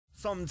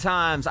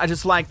Sometimes I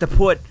just like to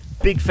put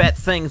big fat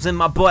things in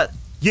my butt.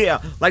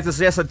 Yeah, like this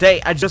yesterday,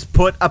 I just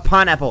put a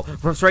pineapple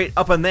from straight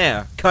up in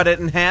there. Cut it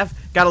in half,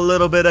 got a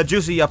little bit of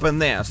juicy up in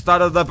there.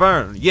 Started the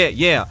burn.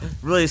 Yeah.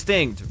 Really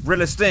stinged.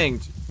 Really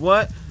stinged.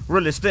 What?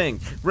 Really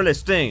stinged. Really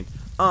stinged.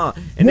 What?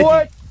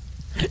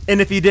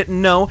 And if you didn't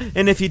know,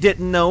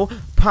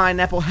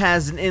 pineapple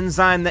has an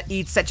enzyme that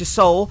eats at your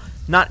soul.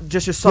 Not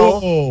just your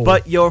soul, Whoa.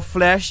 but your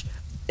flesh.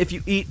 If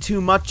you eat too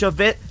much of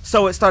it,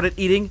 so it started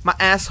eating my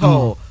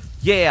asshole.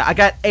 Yeah, I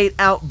got ate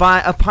out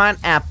by a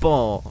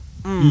pineapple.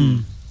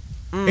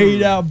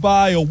 Ate out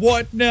by a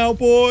what now,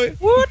 boy?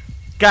 What?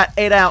 Got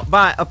ate out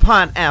by a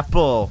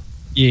pineapple.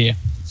 Yeah.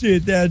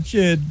 Shit, that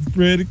shit's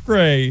pretty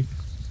cray.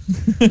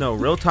 No,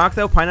 real talk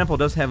though, pineapple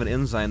does have an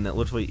enzyme that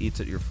literally eats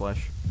at your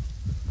flesh.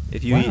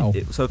 If you Wow.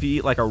 eat, so if you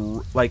eat like I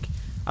don't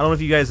know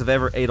if you guys have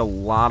ever ate a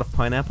lot of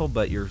pineapple,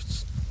 but your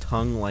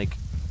tongue like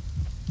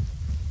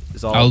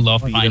is all. I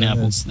love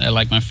pineapples. They're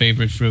like my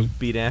favorite fruit.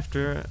 Beat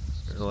after,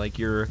 or like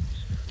your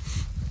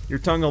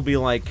tongue will be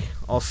like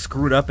all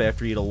screwed up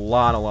after you eat a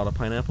lot of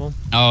pineapple.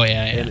 Oh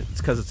yeah. And it's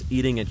because it's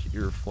eating at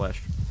your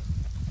flesh.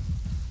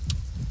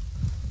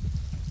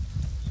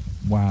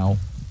 Wow.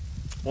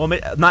 Well,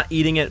 not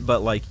eating it,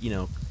 but like, you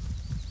know,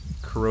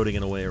 corroding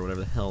it away or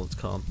whatever the hell it's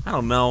called. I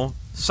don't know.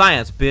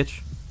 Science,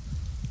 bitch.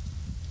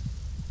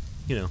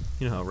 You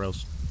know how it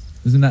rolls.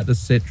 Isn't that the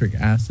citric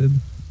acid?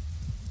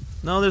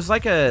 No, there's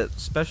like a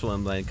special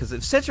enzyme, because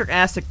if citric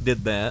acid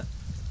did that,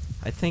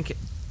 I think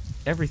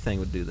everything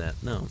would do that.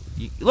 No.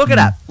 Look it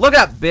up. Look it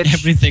up, bitch.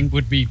 Everything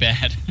would be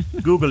bad.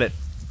 Google it.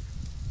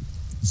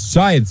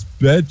 Science,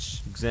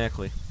 bitch.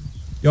 Exactly.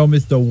 Yo,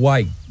 Mr.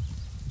 White.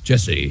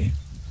 Jesse,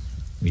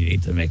 we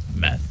need to make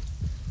meth.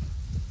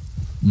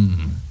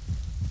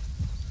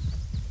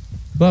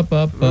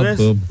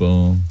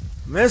 Ba-ba-ba-ba-boom.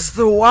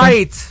 Mr.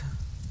 White.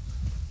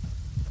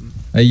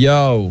 Hey,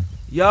 yo.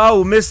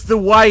 Yo, Mr.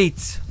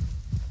 White.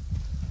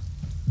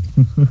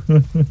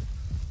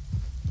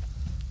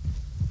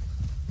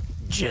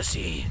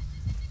 Jesse.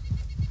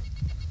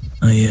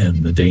 I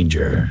am the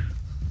danger.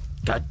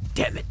 God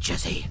damn it,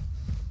 Jesse.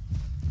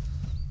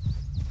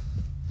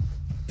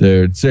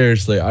 Dude,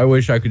 seriously, I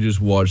wish I could just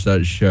watch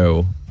that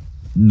show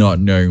not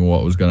knowing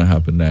what was going to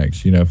happen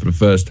next, you know, for the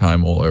first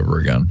time all over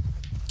again.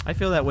 I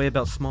feel that way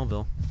about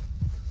Smallville.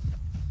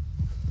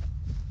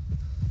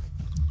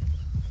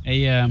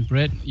 Hey,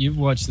 Brett, you've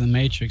watched The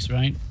Matrix,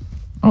 right?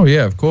 Oh,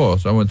 yeah, of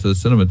course. I went to the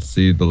cinema to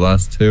see the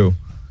last two.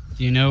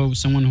 Do you know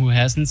someone who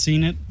hasn't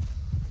seen it?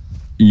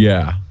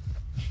 Yeah.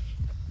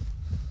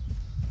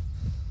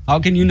 How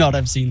can you not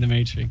have seen The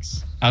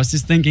Matrix? I was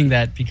just thinking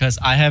that because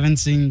I haven't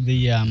seen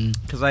the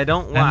Because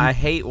I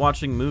hate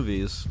watching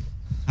movies.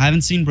 I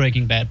haven't seen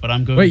Breaking Bad, but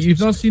I'm going. Wait, you've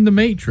not seen The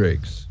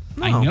Matrix?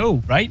 No. I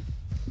know, right?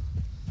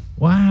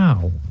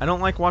 Wow. I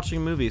don't like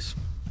watching movies.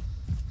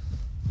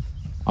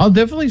 I'll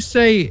definitely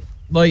say,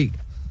 like,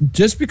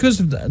 just because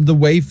of the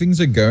way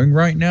things are going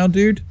right now,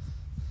 dude,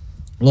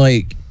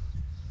 like,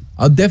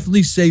 I'll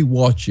definitely say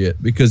watch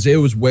it because it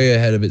was way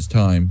ahead of its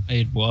time.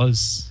 It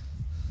was.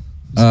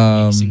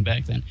 Amazing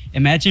back then.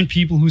 Imagine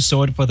people who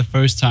saw it for the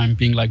first time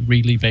being like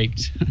really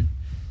baked.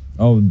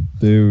 Oh,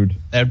 dude.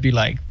 That'd be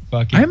like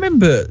fucking. I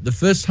remember the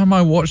first time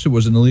I watched it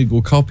was an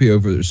illegal copy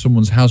over at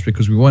someone's house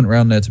because we went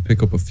around there to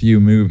pick up a few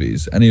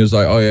movies. And he was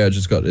like, oh, yeah, I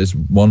just got this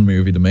one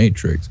movie, The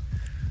Matrix.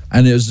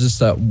 And it was just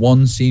that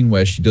one scene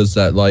where she does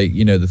that, like,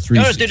 you know, the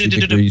 360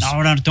 degrees.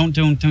 No,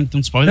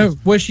 don't spoil No, it.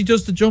 where she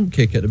does the jump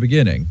kick at the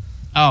beginning.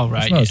 Oh,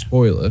 That's right. not Yeah. a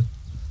spoiler.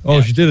 Oh,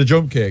 Yeah. she did a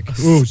jump kick.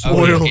 Ooh, Oh,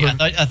 spoiler. okay.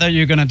 I thought you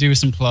were gonna do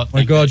some plot. My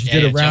thing. God, she Yeah,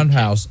 did a jump kick.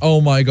 roundhouse. Oh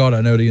my God, I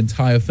know the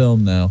entire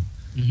film now.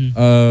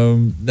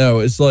 No,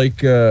 it's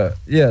like, yeah,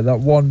 that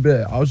one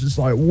bit. I was just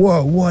like,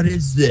 whoa, what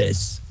is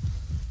this?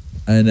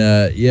 And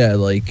yeah,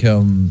 like,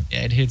 Yeah,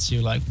 it hits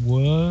you like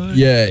what?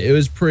 yeah, it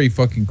was pretty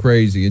fucking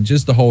crazy, and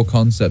just the whole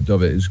concept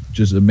of it is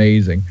just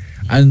amazing.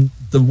 And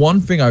the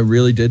one thing I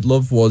really did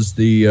love was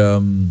the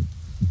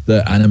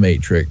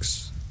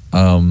Animatrix.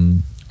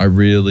 I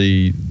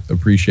really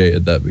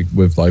appreciated that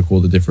with like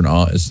all the different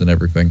artists and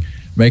everything.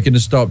 Making a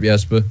stop,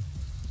 Jesper.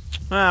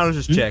 I was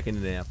just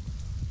checking it out.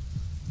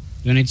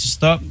 Do I need to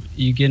stop?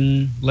 You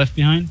getting left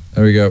behind?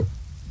 There we go.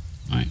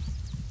 All right.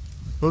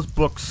 Those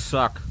books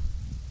suck.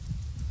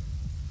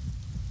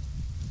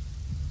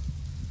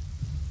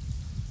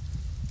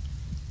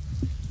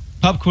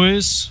 Pop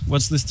quiz.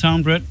 What's this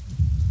town, Brett?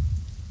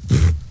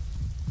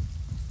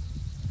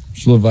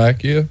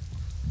 Slovakia.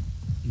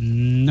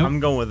 Nope. I'm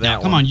going with that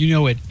Now, come one. on, you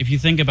know it. If you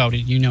think about it,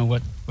 you know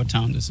what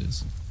town this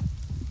is.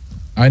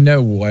 I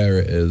know where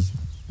it is.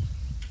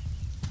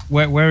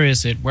 Where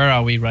is it? Where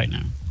are we right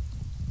now?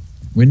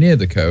 We're near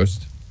the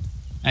coast.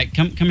 Hey,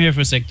 come here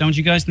for a sec. Don't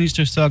you guys need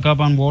to stock up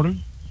on water?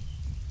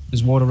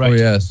 There's water right Oh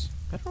here. yes.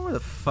 I don't know where the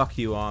fuck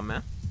you are,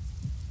 man.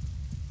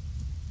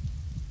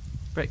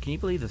 Brett, can you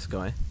believe this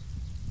guy?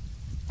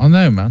 I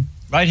know, man.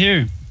 Right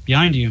here,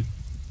 behind you.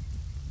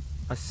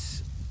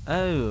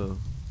 Oh.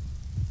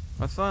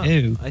 I thought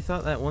Ew. I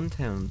thought that one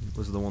town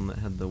was the one that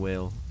had the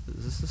whale.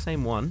 Is this the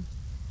same one?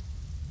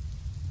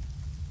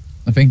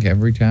 I think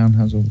every town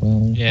has a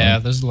well. Yeah,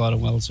 there's a lot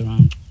of wells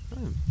around.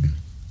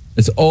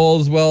 It's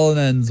all's well and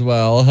ends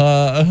well.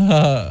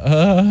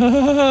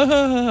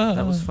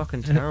 That was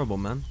fucking terrible,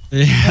 man.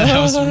 Yeah, that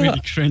was really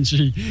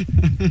cringy.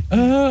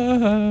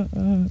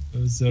 That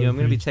was so Yeah, I'm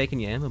gonna be cringe. taking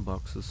your ammo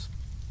boxes.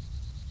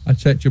 I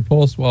checked your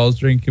pulse while I was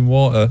drinking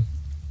water.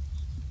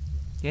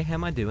 Yeah, how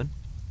am I doing?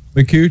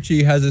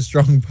 Mikuchi has a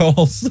strong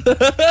pulse. Well,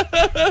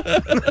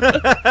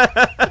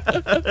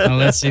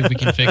 let's see if we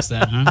can fix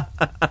that, huh?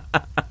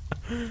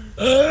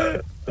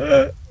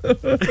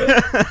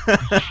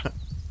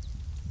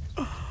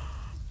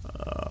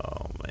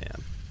 Oh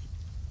man.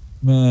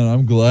 Man,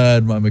 I'm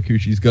glad my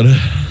Mikuchi's got a.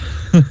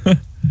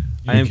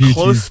 I am Mikuchi's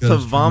close got to a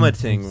strong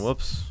vomiting. pulse.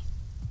 Whoops.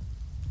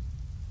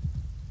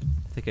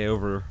 I think I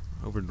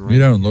overdrank. You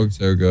don't look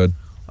so good.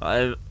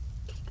 I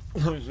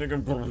think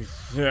I'm gonna be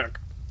sick.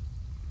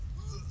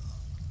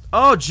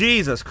 Oh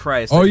Jesus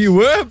Christ! Oh, you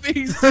were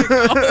being sick.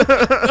 Alright,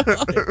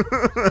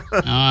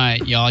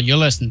 y'all, you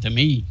listen to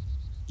me.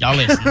 Y'all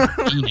listen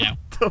to me now.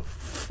 The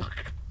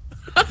fuck?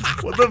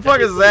 What the fuck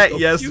is that,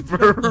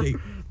 Jesper?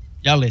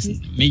 Y'all listen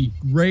to me.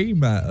 Gray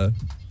matter.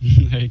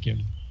 There you go.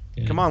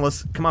 Okay. Come on,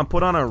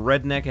 put on a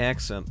redneck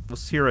accent.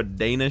 Let's hear a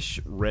Danish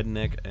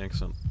redneck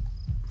accent.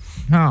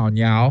 Come on,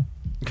 y'all.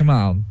 Come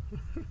on.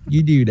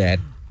 You do that.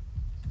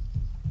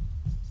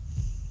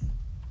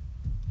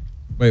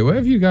 Wait, where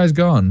have you guys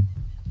gone?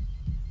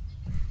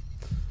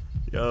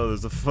 Yo,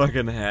 there's a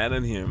fucking hat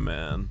in here,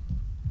 man.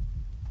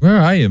 Where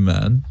are you,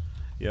 man?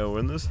 Yo, we're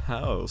in this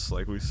house.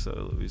 Like we said,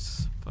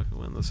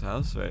 fucking in this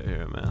house right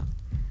here, man.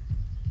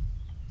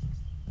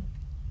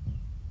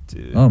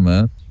 Dude. Oh,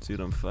 man. Dude,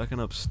 I'm fucking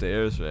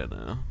upstairs right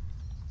now.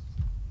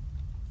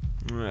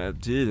 Alright,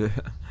 dude.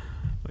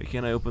 Why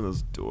can't I open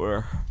this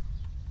door?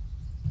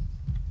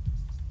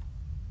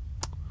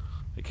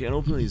 I can't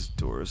open these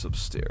doors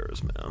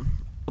upstairs, man.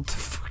 What the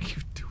fuck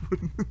you doing?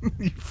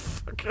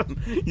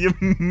 You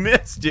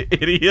missed, you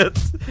idiot.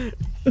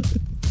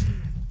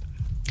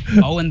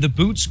 Oh, and the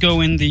boots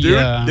go in the Dude,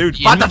 the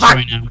what the fuck?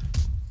 inventory now.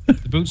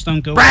 The boots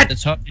don't go Brad! at the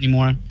top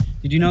anymore.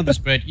 Did you know this,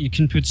 Brad? You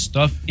can put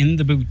stuff in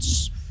the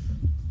boots.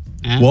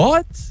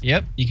 What?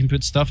 Yep, you can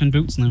put stuff in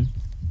boots now.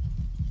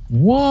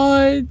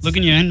 What? Look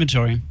in your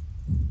inventory.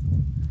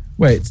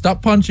 Wait,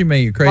 stop punching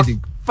me, you crazy.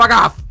 Fuck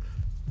off!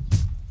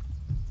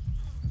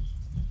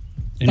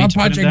 You Stop need to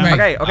put punching them down.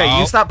 me. Okay, Oh.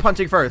 you stop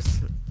punching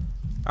first.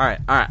 Alright,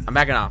 I'm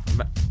backing off.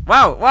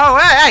 Whoa,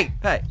 hey!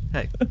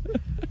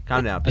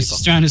 Calm down, I was people.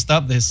 just trying to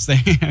stop this thing.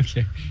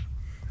 Okay.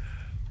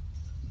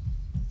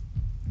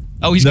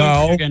 Oh, he's going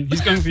for you again.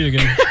 He's going for you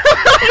again.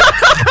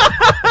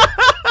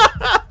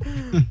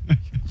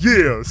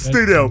 Yeah,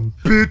 stay down,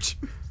 bitch!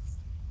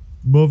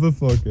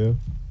 Motherfucker.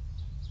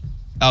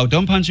 Oh,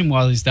 don't punch him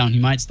while he's down. He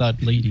might start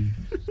bleeding.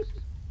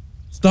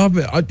 Stop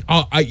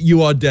it.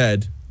 You are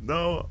dead.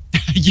 No,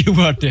 You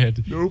are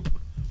dead. nope.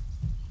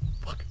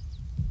 Fuck.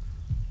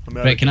 I'm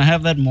out Wait, can I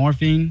have that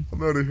morphine?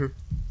 I'm out of here.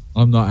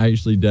 I'm not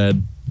actually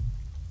dead.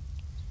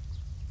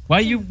 Why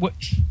are you...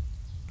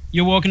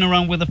 You're walking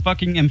around with a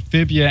fucking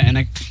amphibia and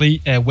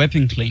a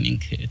weapon cleaning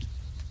kit.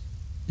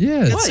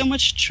 Yeah. That's so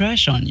much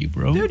trash on you,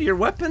 bro. Dude, your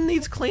weapon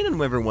needs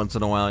cleaning every once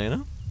in a while, you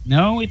know?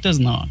 No, it does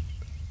not.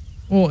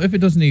 Well, if it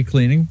doesn't need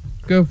cleaning,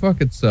 go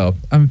fuck itself.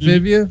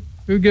 Amphibia?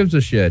 Who gives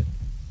a shit?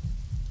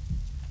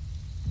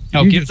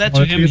 Oh, You give just that to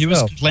want it for him. He was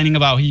yourself. complaining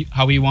about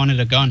how he wanted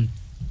a gun.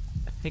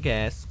 Hey,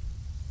 guys.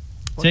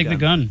 What Take the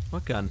gun.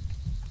 What gun?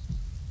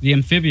 The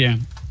amphibia.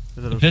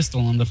 Is it The a...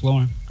 pistol on the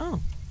floor. Oh.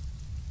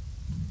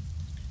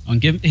 And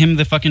give him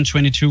the fucking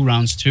 22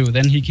 rounds too.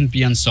 Then he can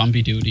be on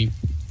zombie duty.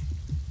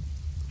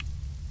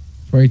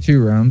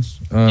 22 rounds.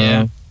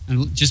 Yeah.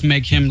 And just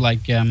make him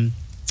like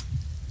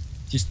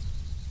just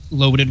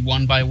loaded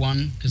one by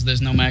one because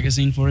there's no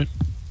magazine for it.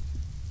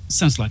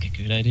 Sounds like a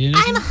good idea.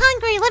 doesn't I'm it?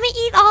 hungry. Let me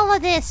eat all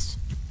of this.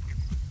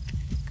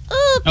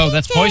 Ooh, Oh,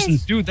 that's peaches.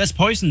 poisoned, dude. That's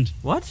poisoned.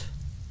 What?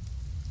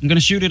 I'm gonna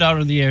shoot it out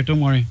of the air. Don't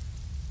worry.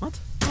 What?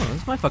 Oh,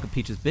 that's my fucking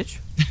peaches, bitch.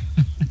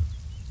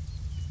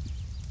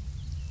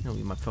 No,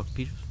 you my fucking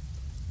peaches.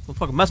 Don't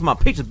fucking mess with my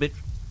peaches, bitch.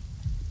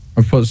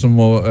 I put some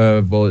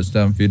more bullets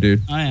down for you,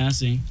 dude. Oh yeah, I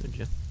see. Did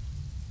you?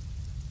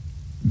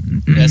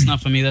 That's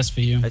not for me. That's for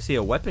you. I see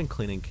a weapon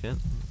cleaning kit.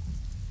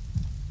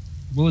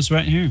 Bullets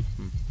right here.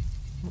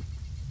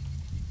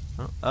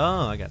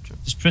 Oh, I got you.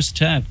 Just press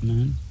tab,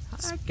 man.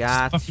 I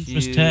got fucking you.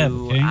 press tab,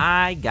 okay?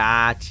 I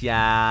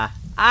gotcha.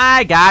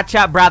 I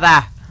gotcha,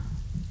 brother.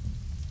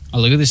 Oh,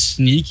 look at this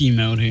sneaky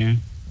mode here.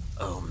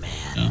 Oh man,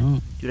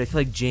 Oh. dude, I feel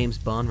like James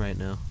Bond right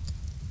now.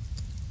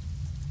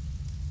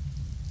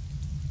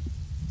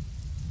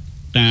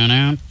 Down,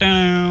 down,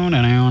 down,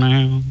 down,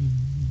 down.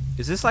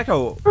 Is this like a?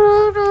 Oh,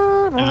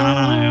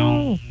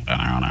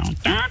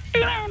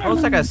 Oh,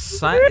 it's like a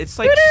It's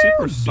like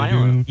super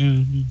silent.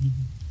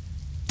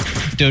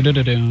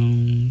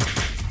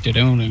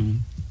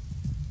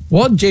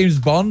 What James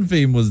Bond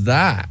theme was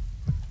that?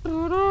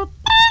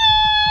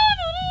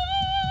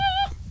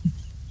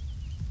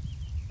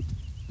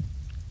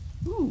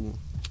 Ooh,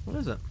 what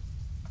is it?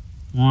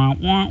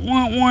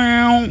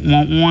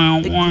 The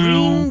The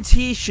green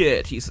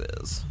T-shirt, he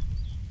says.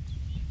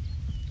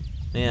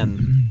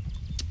 Man,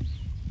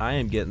 I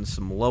am getting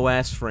some low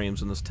ass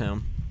frames in this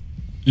town.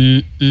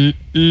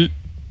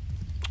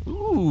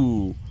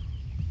 Ooh.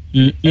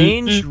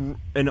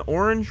 An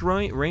orange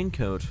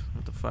raincoat.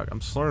 What the fuck?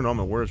 I'm slurring all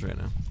my words right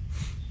now.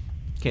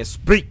 Can't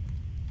speak.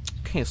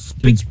 Can't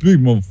speak. Can't speak,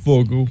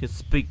 motherfucker. Can't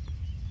speak.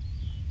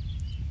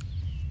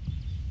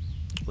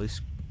 At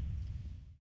least